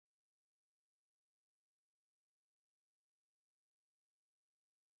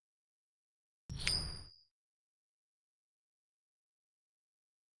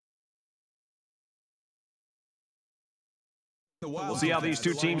We'll see how these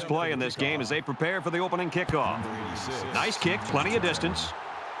two teams play in this game as they prepare for the opening kickoff. Nice kick, plenty of distance.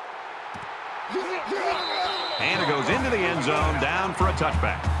 And it goes into the end zone, down for a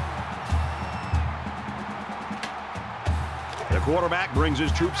touchback. The quarterback brings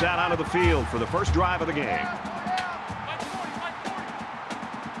his troops out onto the field for the first drive of the game.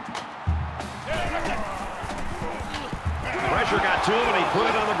 Pressure got to him, and he put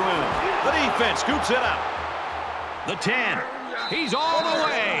it on the ground. The defense scoops it up. The 10. He's all the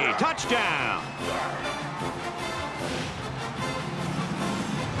way. Touchdown.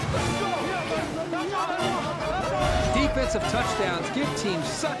 Defensive touchdowns give teams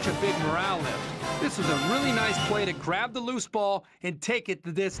such a big morale lift. This was a really nice play to grab the loose ball and take it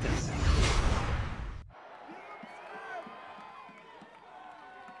the distance.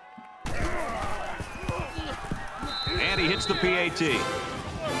 And he hits the PAT.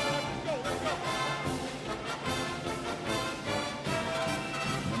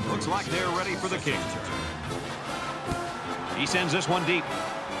 Looks like they're ready for the kick. He sends this one deep.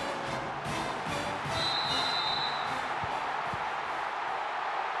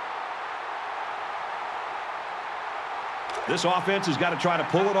 This offense has got to try to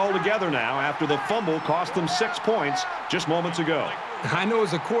pull it all together now after the fumble cost them 6 points just moments ago. I know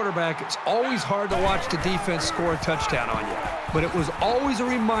as a quarterback, it's always hard to watch the defense score a touchdown on you. But it was always a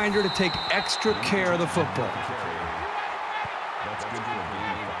reminder to take extra care of the football.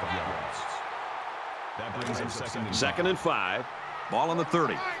 Second and 5. Ball on the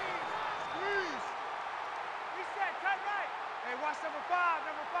 30.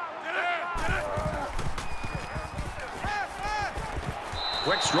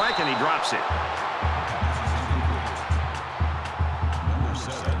 Quick strike, and he drops it. Number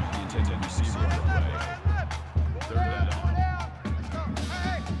 7, the intended receiver on the play. Third down.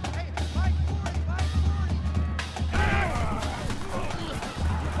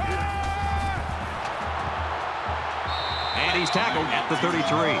 And he's tackled at the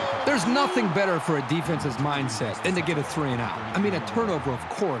 33. There's nothing better for a defense's mindset than to get a 3 and out. I mean, a turnover, of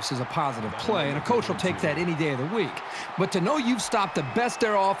course, is a positive play, and a coach will take that any day of the week. But to know you've stopped the best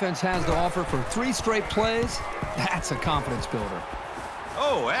their offense has to offer for 3 straight plays, that's a confidence builder.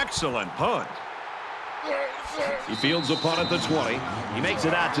 Oh, excellent punt. He fields the punt at the 20. He makes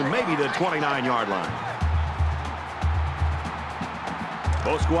it out to maybe the 29-yard line.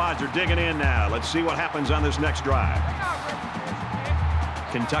 Both squads are digging in now. Let's see what happens on this next drive.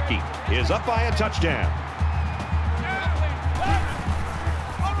 Kentucky is up by a touchdown.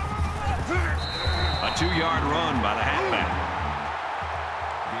 A 2-yard run by the halfback.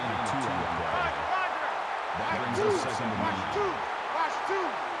 That brings us second and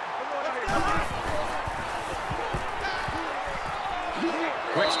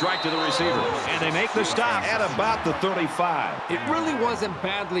 9. Quick strike to the receiver. And they make the stop at about the 35. It really wasn't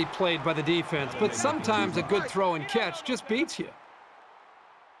badly played by the defense, but sometimes a good throw and catch just beats you.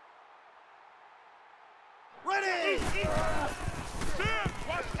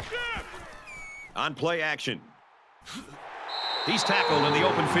 On play action. He's tackled in the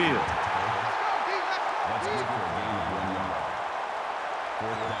open field. That's good for a gain of 1 yard.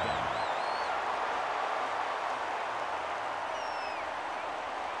 Fourth down.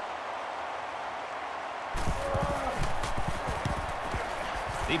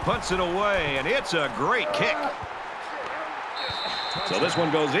 He puts it away, and it's a great kick. So this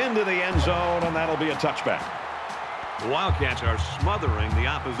one goes into the end zone, and that'll be a touchback. The Wildcats are smothering the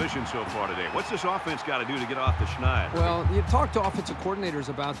opposition so far today. What's this offense got to do to get off the schneid? Well, you talk to offensive coordinators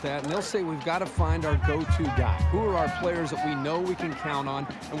about that, and they'll say we've got to find our go-to guy. Who are our players that we know we can count on,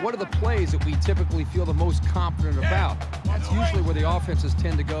 and what are the plays that we typically feel the most confident about? That's usually where the offenses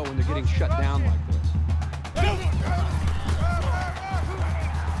tend to go when they're getting shut down like this.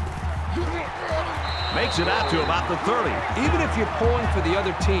 Makes it out to about the 30. Even if you're pulling for the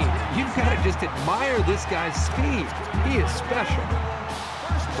other team, you've got to just admire this guy's speed. He is special.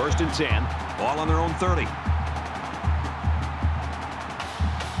 First and 10. Ball on their own 30.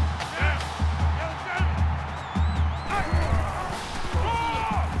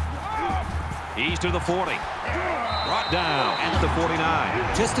 He's to the 40. Brought down at the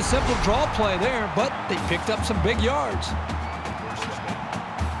 49. Just a simple draw play there, but they picked up some big yards.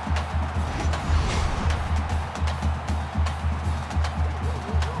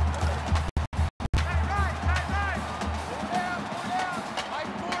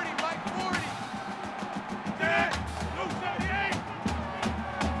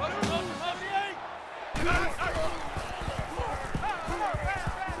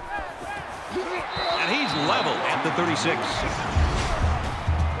 And he's level at the 36.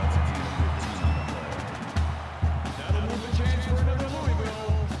 That'll move the chains for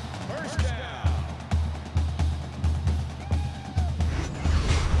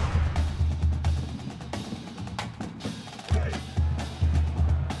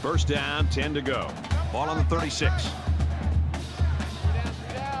First down, 10 to go. Ball on the 36.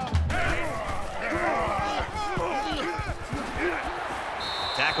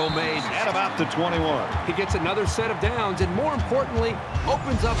 Tackle made at about the 21. He gets another set of downs and, more importantly,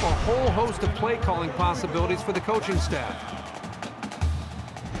 opens up a whole host of play calling possibilities for the coaching staff.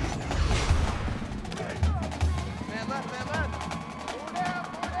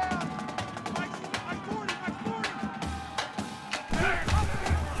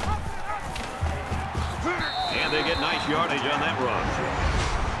 And they get nice yardage on that run.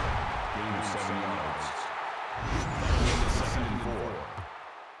 Gain of 7 yards. Second and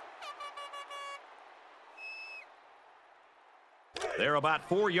 4. They're about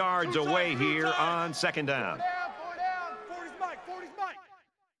 4 yards away here on second down. 40's Mike. 40's Mike.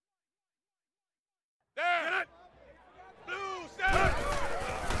 There. Blue center.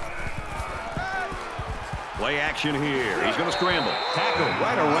 Play action here. He's going to scramble. Tackle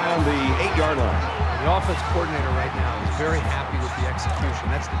right around the 8-yard line. The offense coordinator right now is very happy with the execution.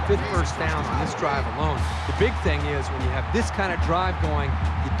 That's the 5th first down on this drive alone. The big thing is when you have this kind of drive going,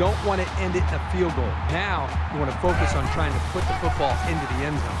 you don't want to end it in a field goal. Now you want to focus on trying to put the football into the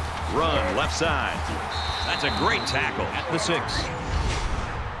end zone. Run left side. That's a great tackle at the 6.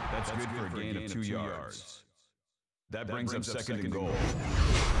 That's good for a gain of 2 yards. That brings up second and goal.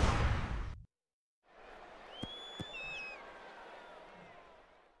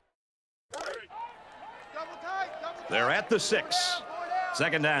 They're at the 6.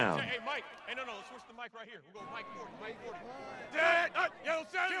 Second down. Hey, Mike. Hey, no, let's switch the mic right here. We'll go Mike 40. Mike 40. Dead. Yellow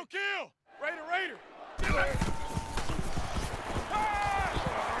center. Kill. Raider.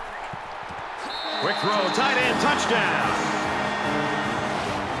 Quick throw, tight end, touchdown.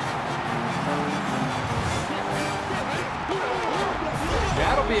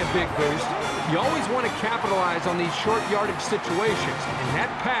 That'll be a big boost. You always want to capitalize on these short yardage situations, and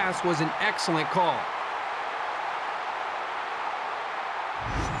that pass was an excellent call.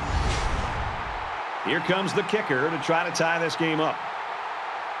 Here comes the kicker to try to tie this game up.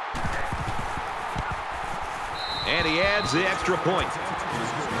 And he adds the extra point.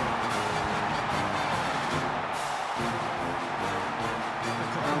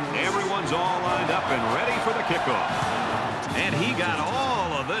 Everyone's all lined up and ready for the kickoff. And he got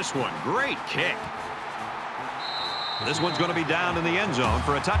all of this one. Great kick. This one's going to be down in the end zone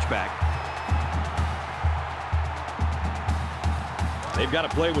for a touchback. They've got to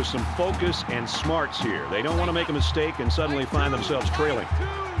play with some focus and smarts here. They don't want to make a mistake and suddenly find themselves trailing.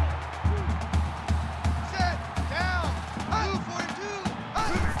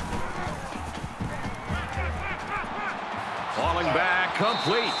 Falling back,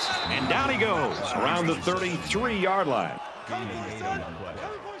 complete. And down he goes around the 33-yard line.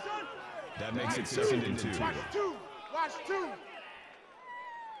 That makes it second and 2. Watch two.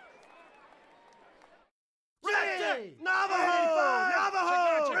 Ready!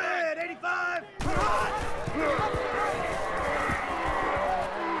 Navajo! Red, 85!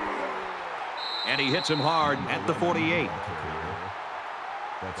 And he hits him hard at the 48.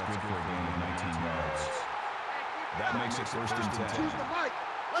 That's good for a gain of 19 yards. That makes it first and 10.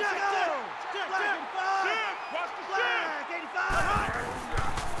 Let's go! Flag, 85!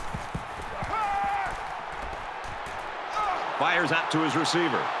 Fires out to his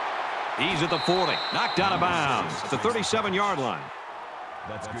receiver. He's at the 40. Knocked out of bounds at the 37-yard line.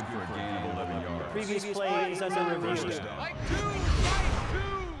 That's good for a gain of 11 yards. Previous play is under review. Mike 2!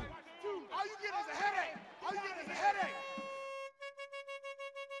 All you get is a headache!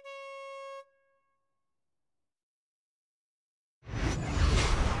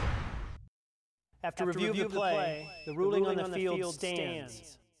 After review of the play, the ruling on the field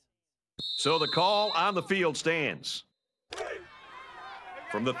stands. So the call on the field stands.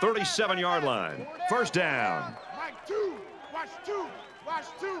 From the 37-yard line, first down. Mike 2! Watch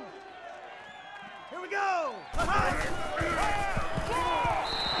 2! Here we go!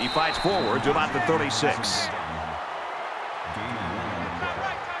 He fights forward to about the 36. Gain of 1 on the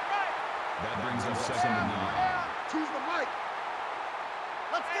play. That brings us second and 9. Choose the mic.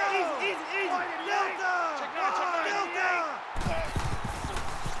 Let's go! Easy. Delta! Check now.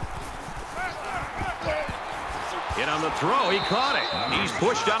 Hit on the throw. He caught it. He's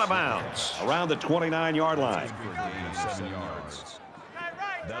pushed out of bounds around the 29-yard line. Good for a gain of 7 yards.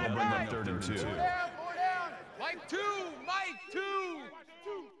 That'll bring up third and 2. Mike 2!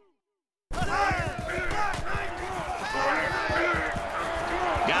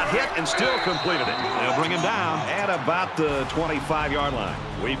 Got hit and still completed it. They'll bring him down at about the 25-yard line.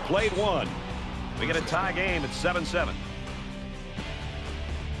 We've played one. We get a tie game at 7-7.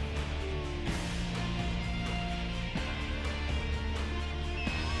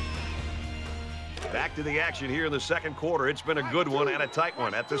 Back to the action here in the second quarter. It's been a good one and a tight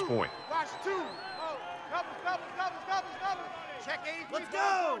one at this point. Watch two. Double. Check 80. Let's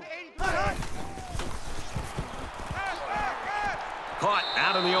go. Caught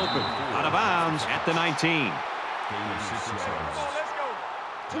out in the open. Out of bounds at the 19. Gain of 6 yards. Come on, let's go.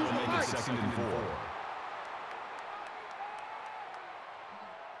 That'll make it 2nd and 4.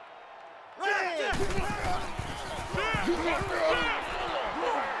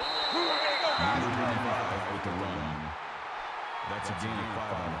 With the run. That's a gain of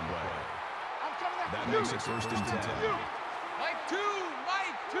 5 on the play. That makes it 1st and 10. Mike two.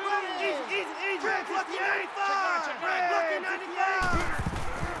 Easy. Lucky 95. Lucky 95.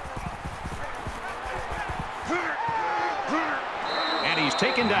 And he's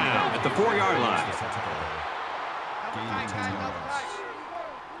taken down at the 4-yard line. Gain of 10 yards.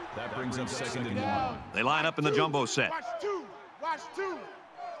 That brings up 2nd and 1. They line up in the jumbo set. Watch two.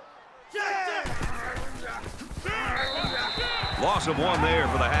 Loss of 1 there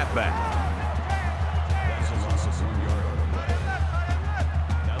for the halfback. That's a loss of 1 yard on the play.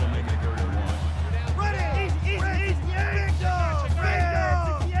 That'll make it 3rd and 1.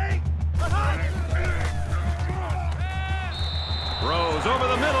 Throws over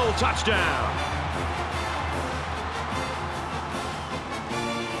the middle. Touchdown.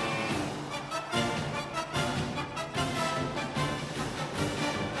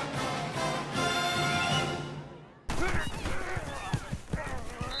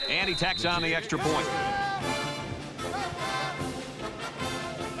 And he tacks on the extra point.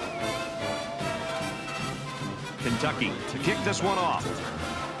 Kentucky to kick this one off.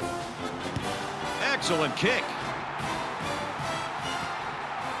 Excellent kick.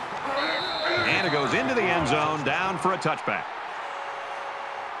 And it goes into the end zone, down for a touchback.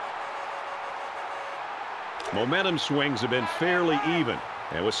 Momentum swings have been fairly even.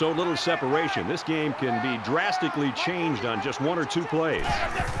 And with so little separation, this game can be drastically changed on just 1 or 2 plays.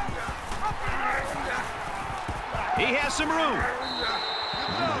 He has some room.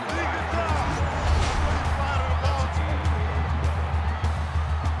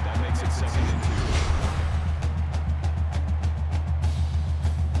 That makes it 2nd and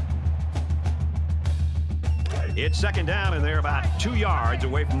 2. It's 2nd down, and they're about 2 yards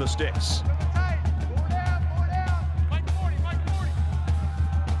away from the sticks.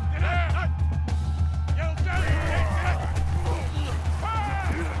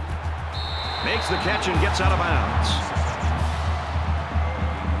 Makes the catch and gets out of bounds.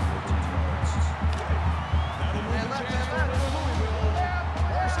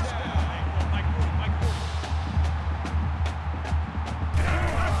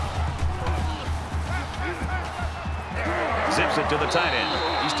 Zips it to the tight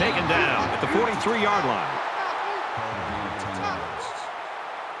end. He's taken down at the 43-yard line.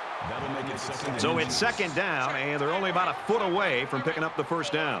 So it's 2nd down, and they're only about a foot away from picking up the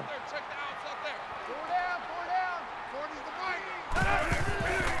 1st down.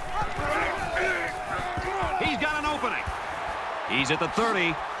 He's got an opening. He's at the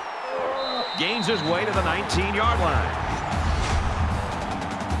 30. Gains his way to the 19-yard line.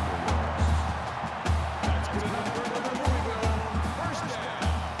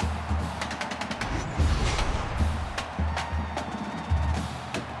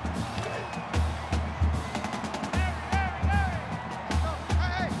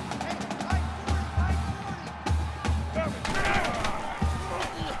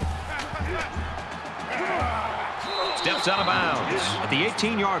 Steps out of bounds at the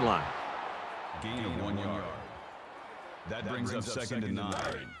 18-yard line. Gain of 1 yard. That brings up 2nd and 9.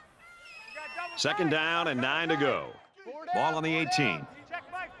 2nd down and 9 to go. Ball on the 18. Check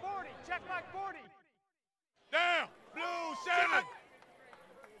Mike 40. Down. Blue 7.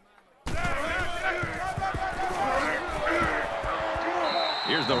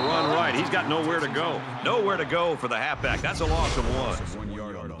 Here's the run right. He's got nowhere to go. Nowhere to go for the halfback. That's a loss of 1. 1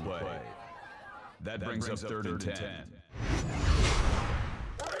 yard on the play. That brings up 3rd and 10.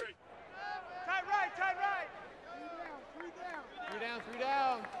 Tight right. 3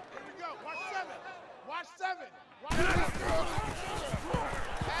 down. Here we go. Watch 7.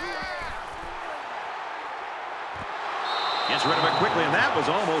 Gets rid of it quickly, and that was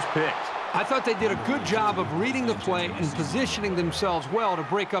almost picked. I thought they did a good job of reading the play and positioning themselves well to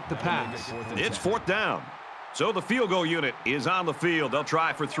break up the pass. It's 4th down. So the field goal unit is on the field. They'll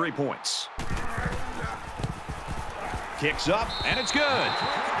try for 3 points. Kicks up, and it's good.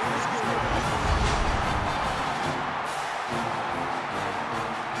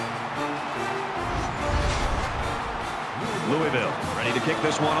 Louisville ready to kick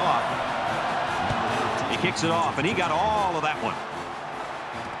this one off. He kicks it off, and he got all of that one.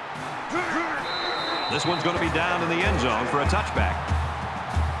 This one's going to be down in the end zone for a touchback.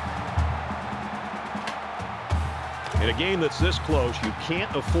 In a game that's this close, you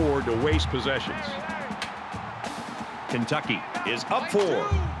can't afford to waste possessions. Kentucky is up 4.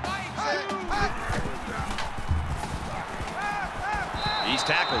 He's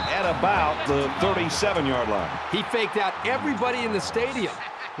tackled at about the 37-yard line. He faked out everybody in the stadium.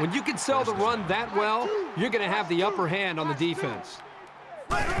 When you can sell the run that well, you're going to have the upper hand on the defense.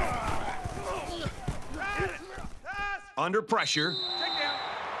 Under pressure.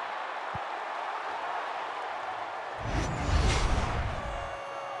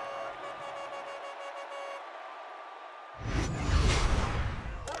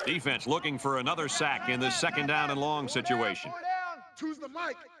 Defense looking for another sack in this second down and long situation. Choose the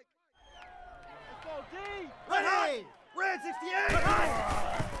mic. Ready! Red 68!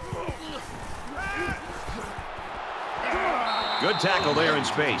 Good tackle there in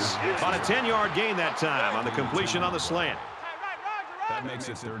space. About a 10-yard gain that time on the completion on the slant. That makes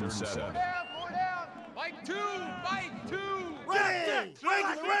it 3rd and 7. Mike 2! Mike 2! Ready!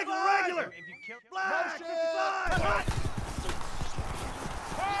 Regular! Black 55!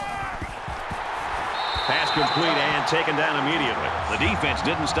 Pass complete and taken down immediately. The defense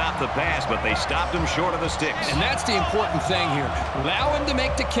didn't stop the pass, but they stopped him short of the sticks. And that's the important thing here. Allow him to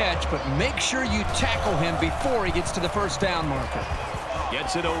make the catch, but make sure you tackle him before he gets to the first down marker.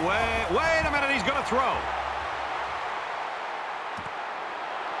 Gets it away. Wait a minute, he's going to throw.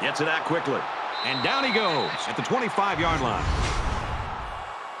 Gets it out quickly. And down he goes at the 25-yard line.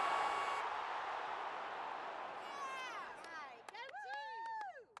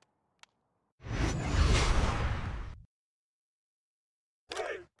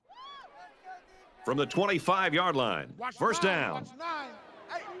 From the 25-yard line, first down.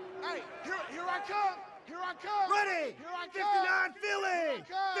 Hey, here I come. Here I come. Ready! Here I come. 59 Philly!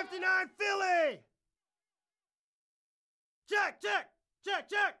 59 Philly! Check!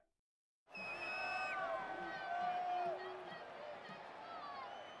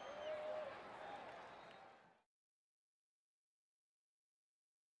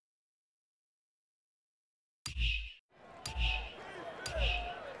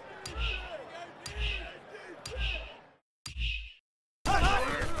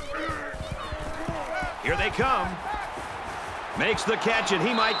 Here they come. Makes the catch, and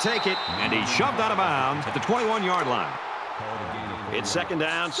he might take it. And he's shoved out of bounds at the 21-yard line. It's second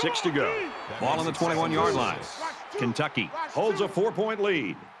down, 6 to go. Ball on the 21-yard line. Kentucky holds a 4-point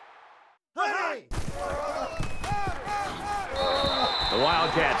lead. Ready! The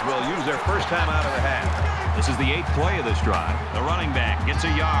Wildcats will use their first time out of the half. This is the 8th play of this drive. The running back gets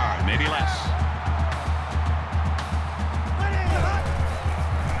a yard, maybe less.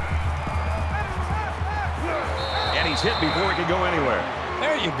 And he's hit before he can go anywhere.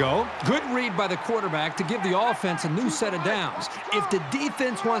 There you go. Good read by the quarterback to give the offense a new set of downs. If the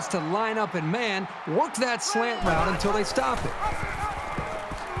defense wants to line up and man, work that slant route until they stop it.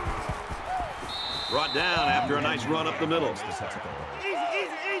 Brought down after a nice run up the middle. Easy!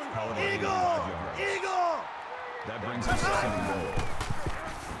 Eagle! That brings us 2nd and goal.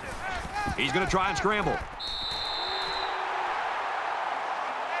 He's going to try and scramble.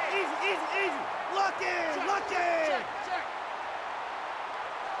 Easy! Lucky!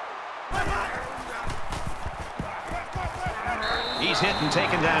 He's hit and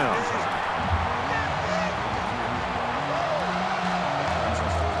taken down.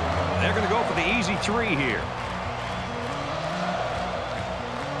 They're going to go for the easy 3 here.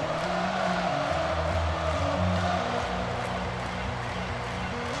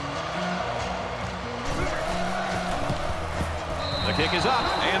 The kick is up,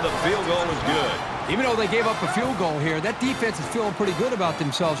 and the field goal is good. Even though they gave up a field goal here, that defense is feeling pretty good about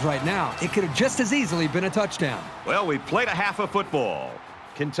themselves right now. It could have just as easily been a touchdown. Well, we played a half of football.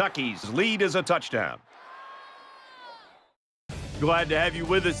 Kentucky's lead is a touchdown. Glad to have you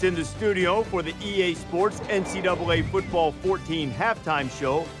with us in the studio for the EA Sports NCAA Football 14 halftime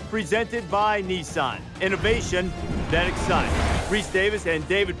show presented by Nissan. Innovation that excites. Reese Davis and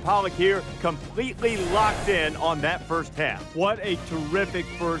David Pollack here, completely locked in on that first half. What a terrific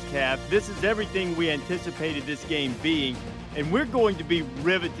first half. This is everything we anticipated this game being. And we're going to be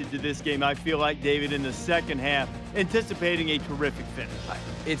riveted to this game, I feel like, David, in the second half, anticipating a terrific finish.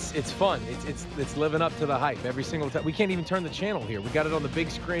 It's fun. It's living up to the hype every single time. We can't even turn the channel here. We got it on the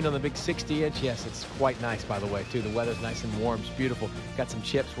big screen, on the big 60-inch. Yes, it's quite nice, by the way, too. The weather's nice and warm. It's beautiful. Got some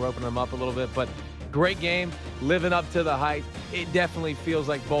chips. We're opening them up a little bit. But great game, living up to the hype. It definitely feels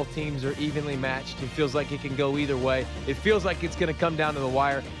like both teams are evenly matched. It feels like it can go either way. It feels like it's going to come down to the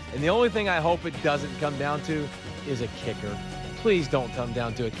wire. And the only thing I hope it doesn't come down to is a kicker. Please don't come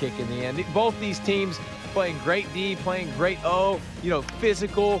down to a kick in the end. Both these teams playing great D, playing great O,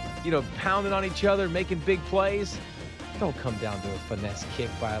 physical, pounding on each other, making big plays. Don't come down to a finesse kick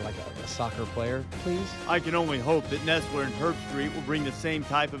by like a soccer player, please. I can only hope that Nessler and Herbstreit will bring the same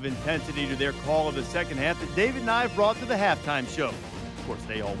type of intensity to their call of the second half that David and I have brought to the halftime show. Of course,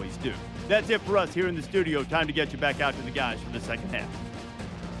 they always do. That's it for us here in the studio. Time to get you back out to the guys for the second half.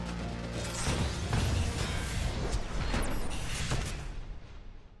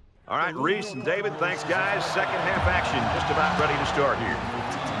 All right, Reese and David, thanks, guys. Second half action just about ready to start here.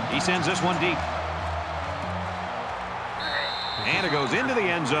 He sends this one deep. And it goes into the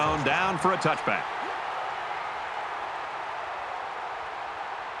end zone, down for a touchback.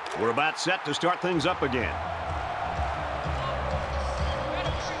 We're about set to start things up again.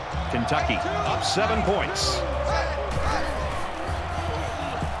 Kentucky up 7 points.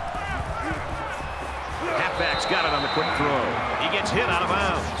 Halfback's got it on the quick throw. He gets hit out of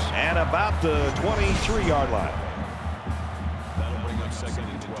bounds at about the 23-yard line. That'll bring up second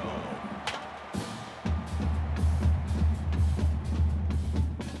and 12.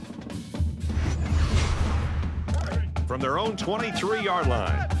 From their own 23-yard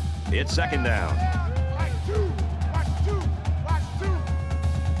line, it's second down.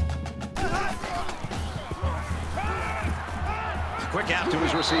 Quick out to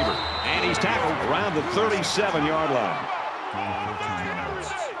his receiver, and he's tackled around the 37-yard line.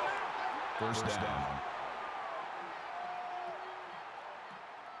 First down.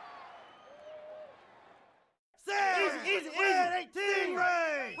 Easy. Red 18.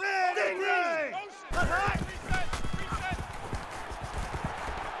 Red 18.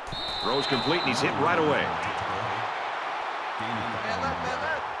 Throws complete, and he's hit right away.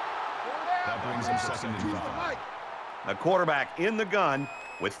 That brings him second and 5. A quarterback in the gun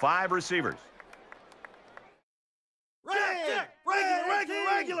with 5 receivers.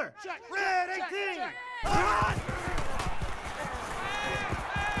 Regular. Red 18.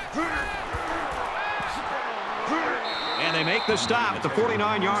 And they make the stop at the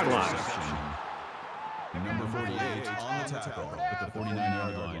 49-yard line. Number 48 on the tackle at the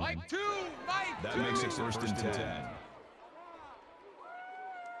 49-yard line. That makes it first and 10.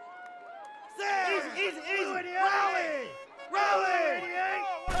 Easy. Rally.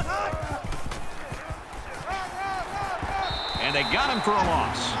 And they got him for a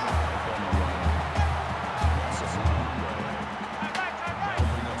loss. That'll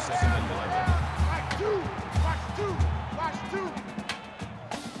bring up second and 11.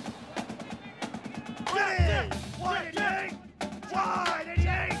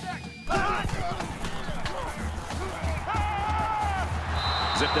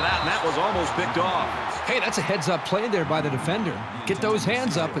 Zipped it out, and that was almost picked off. Hey, that's a heads-up play there by the defender. Get those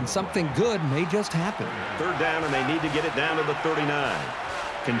hands up, and something good may just happen. Third down, and they need to get it down to the 39.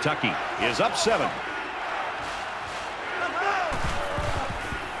 Kentucky is up 7.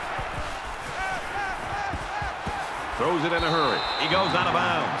 Throws it in a hurry. He goes out of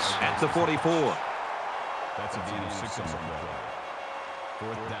bounds at the 44. That's a gain of 6 on the play.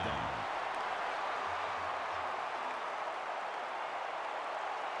 Fourth down.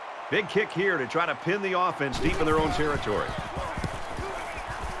 Big kick here to try to pin the offense deep in their own territory.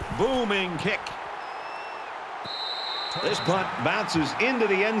 Booming kick. This punt bounces into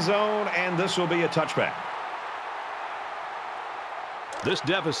the end zone, and this will be a touchback. This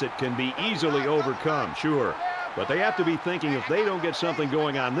deficit can be easily overcome, sure, but they have to be thinking if they don't get something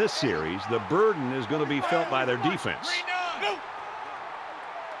going on this series, the burden is going to be felt by their defense.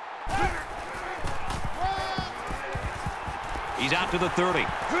 He's out to the 30.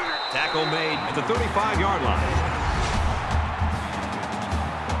 Tackle made at the 35-yard line.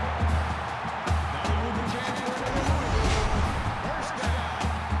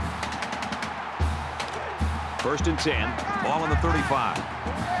 First and 10. Ball on the 35.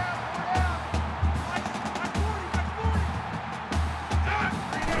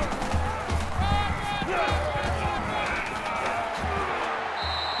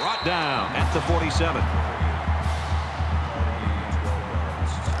 Brought down at the 47.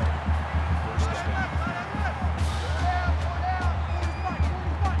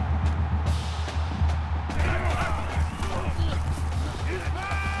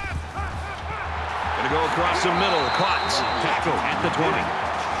 Go across the middle, caught, tackle at the 20.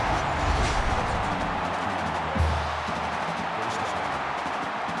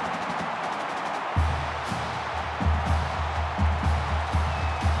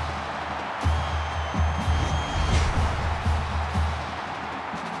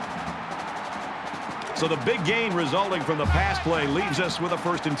 So the big gain resulting from the pass play leaves us with a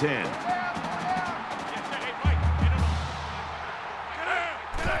first and 10.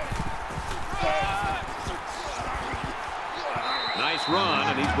 run,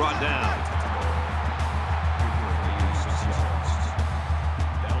 and he's brought down.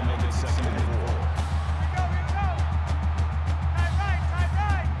 That'll make it 2nd and 4.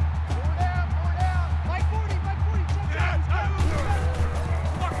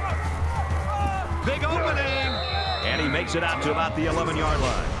 Big opening. And he makes it out to about the 11-yard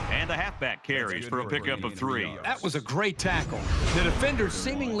line. And the halfback carries for a pickup of 3. That was a great tackle. The defender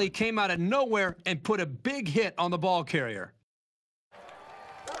seemingly came out of nowhere and put a big hit on the ball carrier.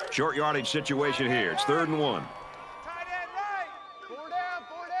 Short yardage situation here. It's 3rd and 1. Tight end right. 4 down,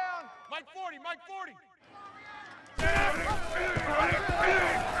 4 down. Mike 40, Mike 40.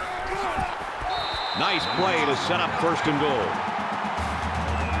 Nice play to set up 1st and goal.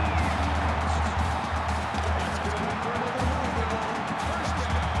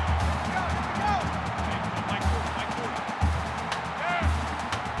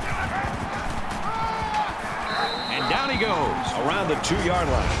 And down he goes around the 2-yard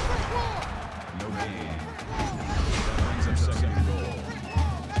line. No gain. That brings up 2nd and goal.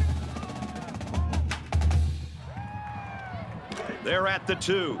 They're at the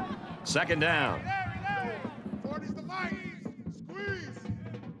 2. 2nd down. 40's the Mike. Squeeze.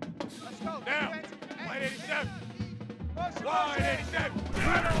 Let's go. Down. Line 87. Line 87.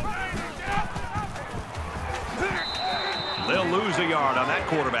 They'll lose a yard on that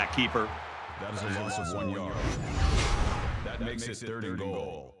quarterback keeper. That is a loss of 1 yard. That makes it 3rd and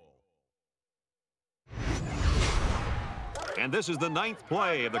goal. And this is the 9th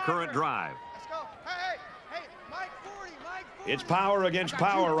play of the current drive. Let's go. Hey, Mike 40, Mike 40. It's power against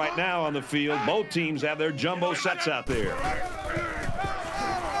power right now on the field. Both teams have their jumbo sets out there.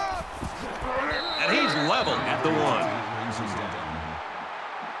 And he's level at the 1. Brings us down.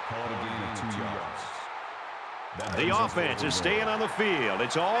 Called a gain of 2 yards. That The brings us offense is 4th and staying on the field.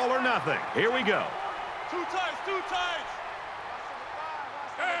 It's all or nothing. Here we go. 2 times, 2 times.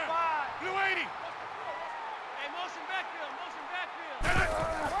 Blue 80. Hey, motion backfield, motion backfield.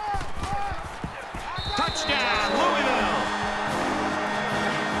 Touchdown, Louisville.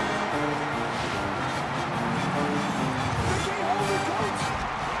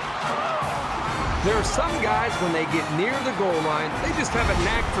 There are some guys, when they get near the goal line, they just have a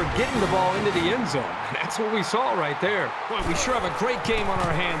knack for getting the ball into the end zone. That's what we saw right there. Boy, we sure have a great game on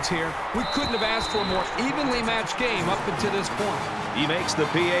our hands here. We couldn't have asked for a more evenly matched game up until this point. He makes the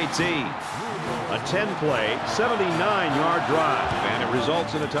PAT. A 10-play, 79-yard drive, and it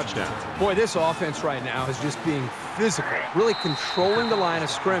results in a touchdown. Boy, this offense right now is just being physical, really controlling the line of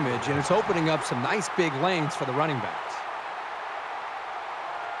scrimmage, and it's opening up some nice big lanes for the running backs.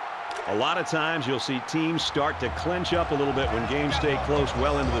 A lot of times you'll see teams start to clinch up a little bit when games stay close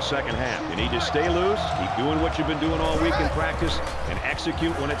well into the second half. You need to stay loose, keep doing what you've been doing all week in practice, and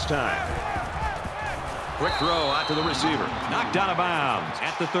execute when it's time. Quick throw out to the receiver. Knocked out of bounds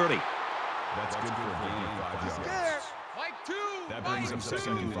at the 30. That's good for a gain of 5 yards. Mike 2. That brings him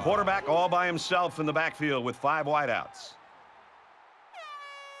 2nd and 5. Quarterback all by himself in the backfield with 5 wideouts.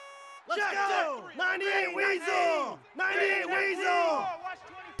 Let's go! 98 Weasel! 98 Weasel!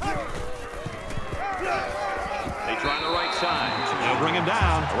 They try the right side. They'll bring him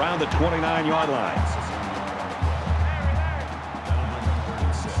down around the 29-yard line.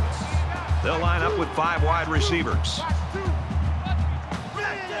 They'll line up with 5 wide receivers.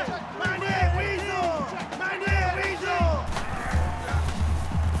 98 Weasel! 98 Weasel!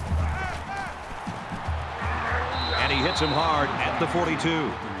 And he hits him hard at the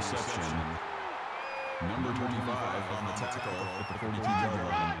 42. Reception. Number 25 on the tackle at the 42-yard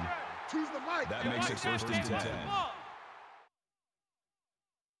line. That makes it 1st and 10.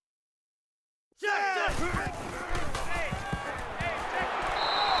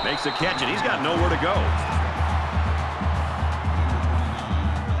 Makes the catch, and he's got nowhere to go.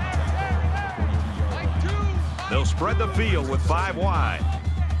 They'll spread the field with 5 wide.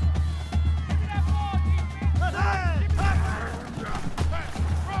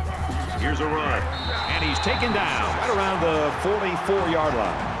 Here's a run, and he's taken down right around the 44-yard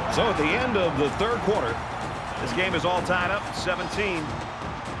line. So at the end of the 3rd quarter, this game is all tied up, 17.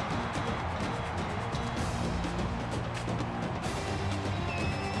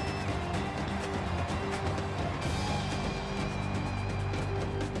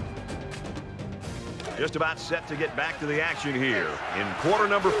 Just about set to get back to the action here in quarter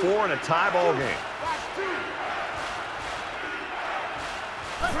number 4 in a tie ball game.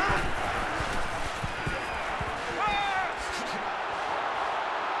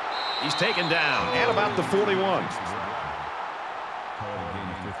 He's taken down at about the 41. Called a gain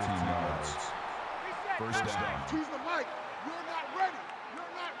of 15 yards. 1st down. Choose the mic. You're not ready. You're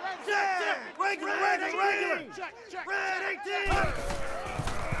not ready. Regular. Red 18.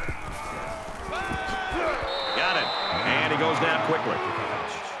 Got it. And he goes down quickly.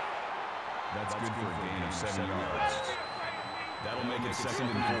 That's good for a gain of 7 yards. That'll make it 2nd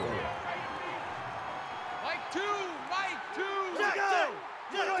and 4. Mike 2. Let's go.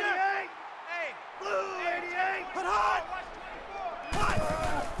 Blue 88. Blue 88. Put hot.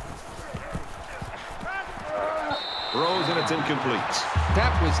 Throws and it's incomplete.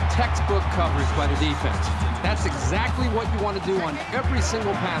 That was textbook coverage by the defense. That's exactly what you want to do on every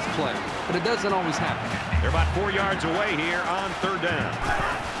single pass play, but it doesn't always happen. They're about 4 yards away here on 3rd down.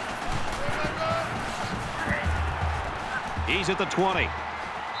 He's at the 20.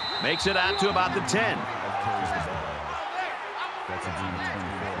 Makes it out to about the 10. That's a gain of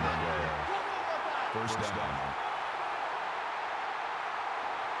 24. 1st down.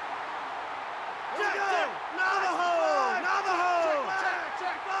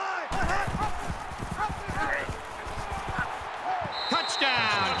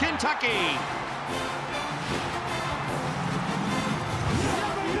 Touchdown, Kentucky.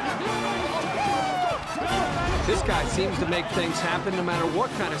 This guy seems to make things happen no matter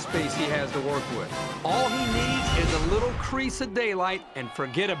what kind of space he has to work with. All he needs is a little crease of daylight and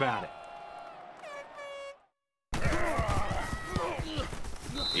forget about it.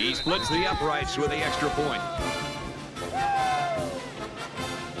 He splits the uprights with the extra point.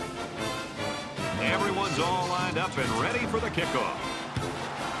 Everyone's all lined up and ready for the kickoff.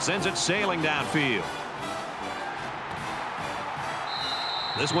 Sends it sailing downfield.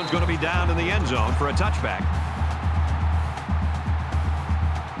 This one's going to be down in the end zone for a touchback.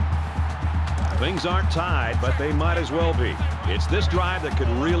 Things aren't tied, but they might as well be. It's this drive that could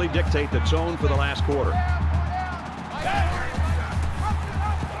really dictate the tone for the last quarter.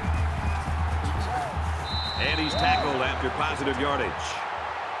 And he's tackled after positive yardage.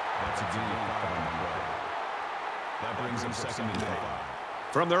 That's a gain of 5 on the play. That brings them 2nd and 5.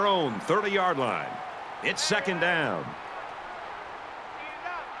 From their own 30-yard line, it's 2nd down.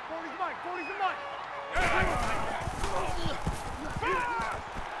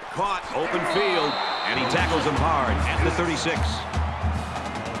 Caught, open field, and he tackles him hard at the 36.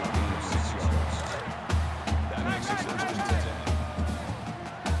 That makes it 1st and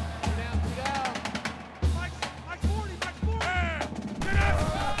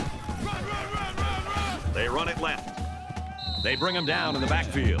 10. They run it left. They bring him down in the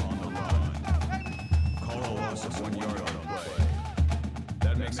backfield. On the run. Call a loss of 1 yard on the play.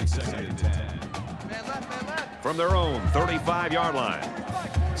 That makes it 2nd and 10. From their own 35-yard line.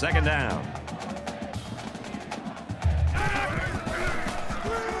 2nd down.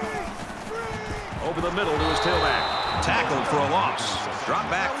 Over the middle to his tailback. Tackled for a loss. Drop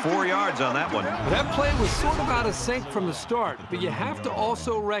back 4 yards on that one. That play was sort of out of sync from the start, but you have to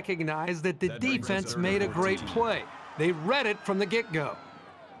also recognize that the defense made a great play. They read it from the get-go.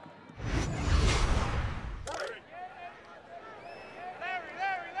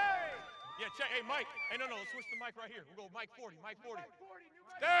 Hey, Mike. Hey, no, let's switch the mic right here. We'll go Mike 40, Mike 40.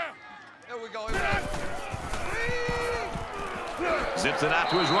 Down. There we go. Zips it out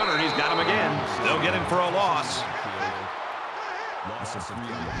to his runner, and he's got him again. They'll get him for a loss. Loss of 3 on the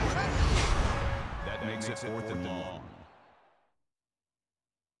play. That makes it 4th and long.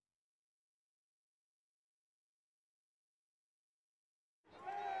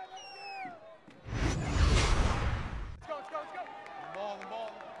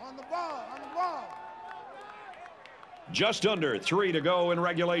 Just under 3 to go in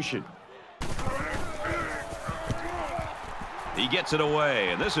regulation. He gets it away,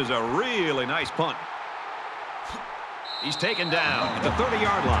 and this is a really nice punt. He's taken down at the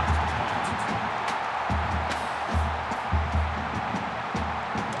 30-yard line.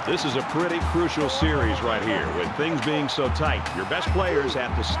 This is a pretty crucial series right here with things being so tight. Your best players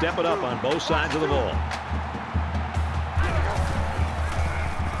have to step it up on both sides of the ball.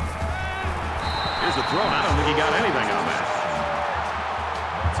 Here's the throw. I don't think he got anything on that.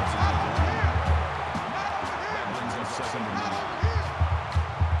 That brings up 2nd and 9.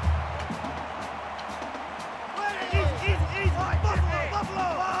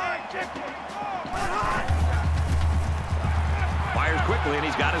 Fires quickly, and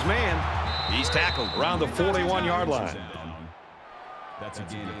he's got his man. He's tackled around the 41-yard line. That's a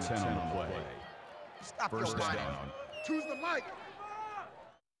gain of 10 on the play. 1st down. Choose the mic.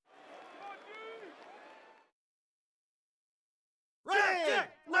 Red!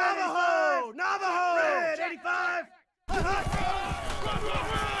 Navajo! Navajo! Red 85!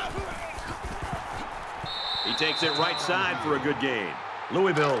 He takes it right side for a good gain.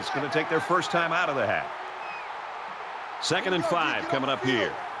 Louisville's going to take their first time out of the half. 2nd and 5 coming up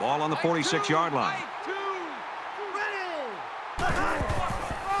here. Ball on the 46-yard line.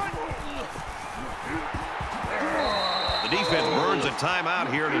 The defense burns a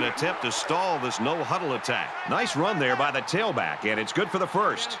timeout here in an attempt to stall this no-huddle attack. Nice run there by the tailback, and it's good for the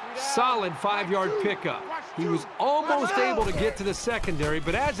first. Solid 5-yard pickup. He was almost able to get to the secondary,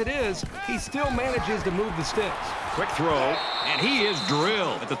 but as it is, he still manages to move the sticks. Quick throw, and he is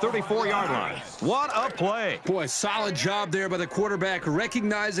drilled at the 34-yard line. What a play. Boy, solid job there by the quarterback,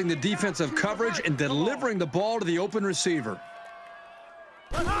 recognizing the defensive coverage and delivering the ball to the open receiver.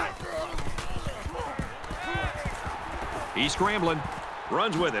 He's scrambling,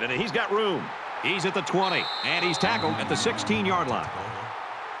 runs with it, and he's got room. He's at the 20, and he's tackled at the 16-yard line.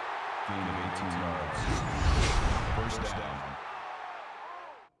 Gain of 18 yards. First down.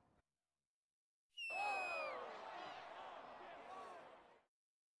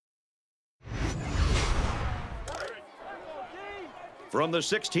 From the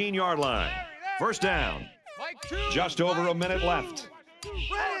 16-yard line, first down. Just over a minute left.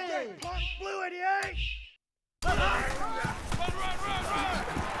 Ready! Blue 88!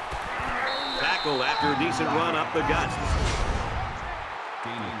 Tackle after a decent run up the gut.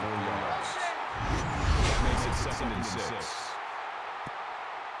 Gaining 4 yards. That makes it 2nd and 6.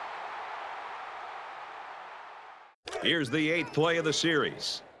 Here's the 8th play of the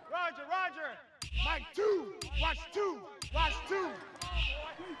series. Roger, Roger. Mike 2. Watch 2. Watch 2.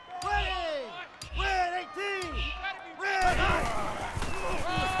 Ready! Red 18! Red!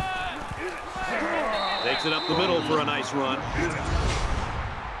 Takes it up the middle for a nice run. Call it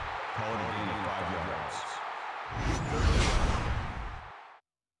a gain of 5 yards.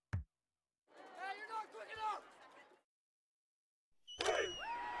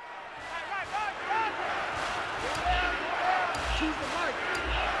 Choose the light!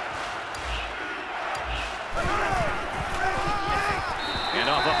 And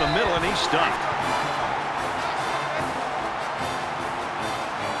off up the middle, and he's stuffed.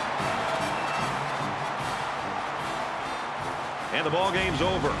 And the ball game's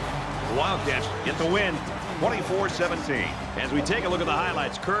over. The Wildcats get the win, 24-17. As we take a look at the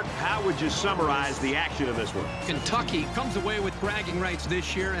highlights, Kirk, how would you summarize the action of this one? Kentucky comes away with bragging rights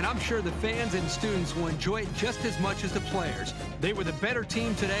this year, and I'm sure the fans and students will enjoy it just as much as the players. They were the better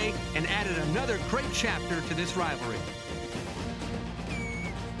team today and added another great chapter to this rivalry.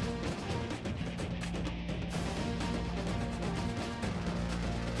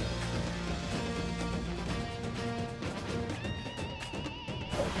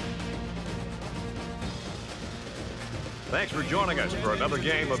 Thanks for joining us for another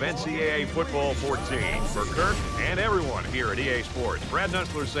game of NCAA Football 14. For Kirk and everyone here at EA Sports, Brad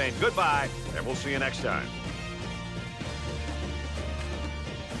Nussler saying goodbye, and we'll see you next time.